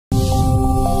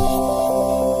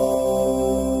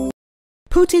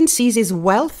Putin seizes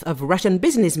wealth of Russian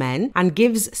businessmen and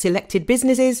gives selected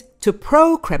businesses to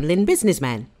pro-Kremlin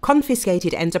businessmen.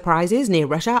 Confiscated enterprises near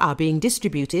Russia are being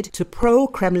distributed to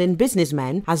pro-Kremlin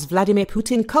businessmen as Vladimir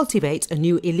Putin cultivates a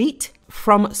new elite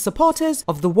from supporters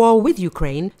of the war with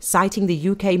Ukraine, citing the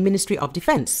UK Ministry of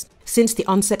Defence. Since the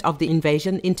onset of the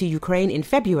invasion into Ukraine in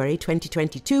February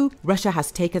 2022, Russia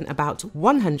has taken about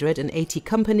 180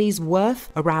 companies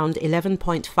worth around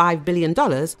 $11.5 billion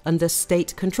under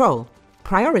state control.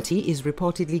 Priority is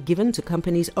reportedly given to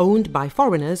companies owned by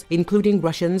foreigners, including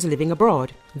Russians living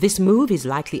abroad. This move is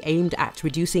likely aimed at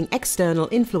reducing external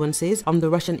influences on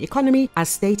the Russian economy, as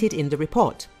stated in the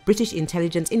report. British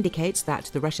intelligence indicates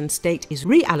that the Russian state is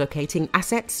reallocating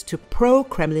assets to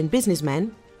pro-Kremlin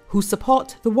businessmen who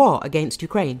support the war against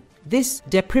Ukraine. This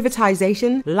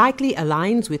deprivatization likely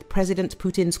aligns with President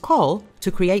Putin's call to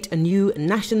create a new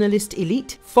nationalist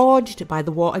elite forged by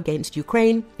the war against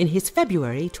Ukraine in his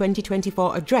February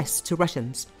 2024 address to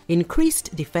Russians.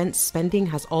 Increased defense spending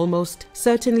has almost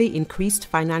certainly increased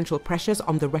financial pressures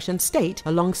on the Russian state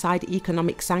alongside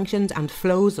economic sanctions and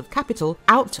flows of capital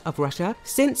out of Russia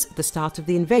since the start of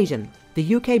the invasion,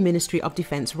 the UK Ministry of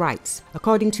Defence writes.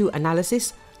 According to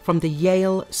analysis from the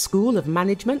Yale School of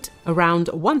Management, around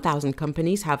 1,000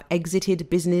 companies have exited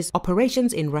business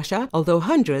operations in Russia, although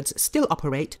hundreds still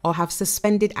operate or have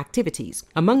suspended activities.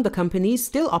 Among the companies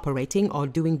still operating or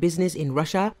doing business in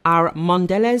Russia are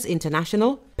Mondelez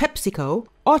International, PepsiCo,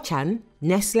 Orchan,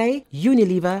 Nestle,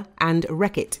 Unilever, and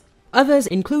Reckitt. Others,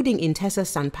 including Intesa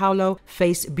Sanpaolo,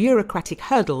 face bureaucratic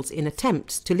hurdles in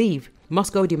attempts to leave.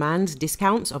 Moscow demands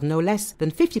discounts of no less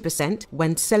than 50%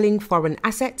 when selling foreign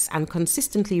assets and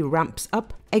consistently ramps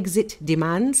up exit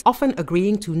demands, often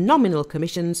agreeing to nominal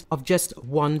commissions of just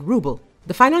 1 ruble.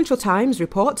 The Financial Times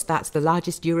reports that the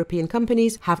largest European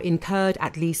companies have incurred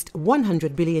at least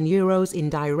 100 billion euros in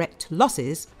direct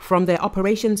losses from their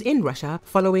operations in Russia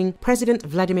following President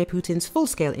Vladimir Putin's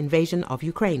full-scale invasion of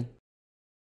Ukraine.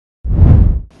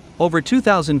 Over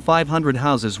 2,500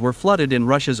 houses were flooded in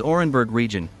Russia's Orenburg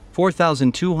region.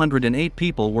 4,208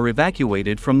 people were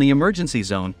evacuated from the emergency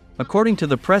zone, according to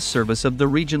the press service of the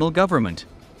regional government.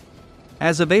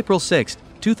 As of April 6,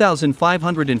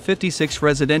 2,556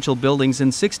 residential buildings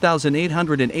and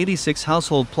 6,886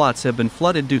 household plots have been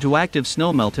flooded due to active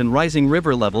snowmelt and rising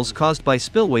river levels caused by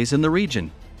spillways in the region.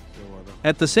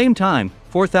 At the same time,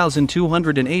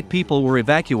 4,208 people were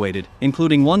evacuated,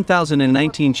 including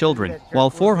 1,019 children, while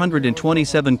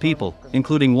 427 people,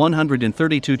 including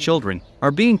 132 children, are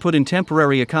being put in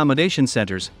temporary accommodation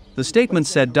centers, the statement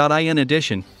said. In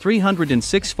addition,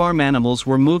 306 farm animals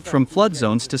were moved from flood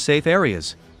zones to safe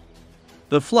areas.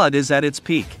 The flood is at its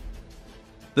peak.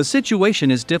 The situation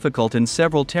is difficult in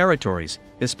several territories,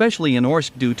 especially in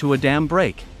Orsk due to a dam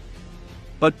break.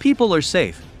 But people are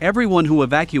safe. Everyone who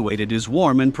evacuated is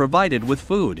warm and provided with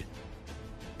food.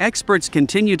 Experts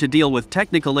continue to deal with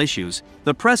technical issues,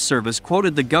 the press service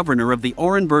quoted the governor of the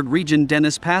Orenburg region,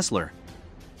 Denis Putler.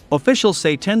 Officials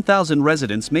say 10,000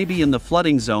 residents may be in the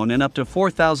flooding zone and up to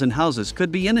 4,000 houses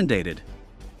could be inundated.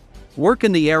 Work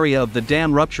in the area of the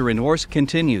dam rupture in Orsk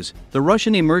continues, the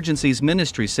Russian Emergencies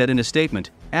Ministry said in a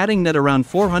statement, adding that around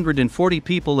 440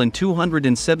 people and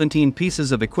 217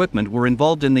 pieces of equipment were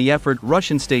involved in the effort.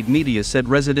 Russian state media said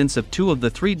residents of 2 of the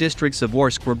 3 districts of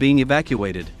Orsk were being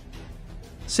evacuated.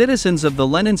 Citizens of the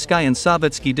Leninski and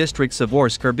Sovetski districts of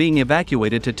Orsk are being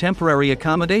evacuated to temporary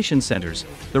accommodation centers,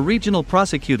 the regional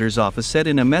prosecutor's office said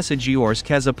in a message. Orsk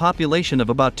has a population of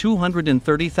about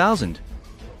 230,000.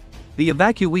 The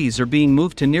evacuees are being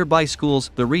moved to nearby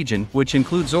schools. The region, which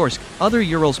includes Orsk, other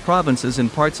Urals provinces and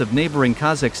parts of neighboring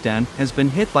Kazakhstan, has been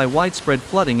hit by widespread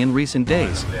flooding in recent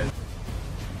days.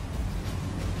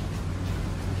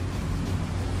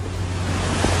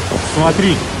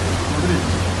 Смотри,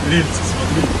 рельсы,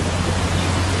 смотри.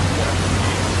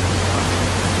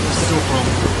 Все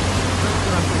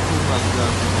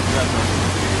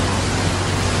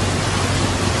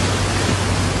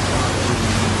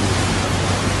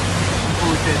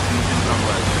получается не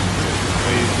центровать.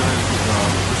 Поезжаешь туда,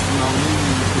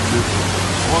 восстановление не подлежит.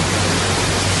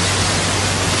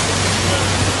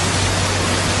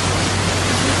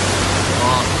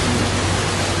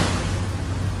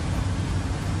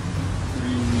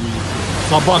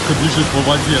 Собака бежит по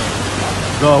воде.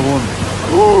 Да, вон.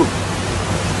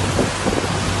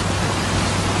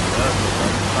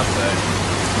 Оставь.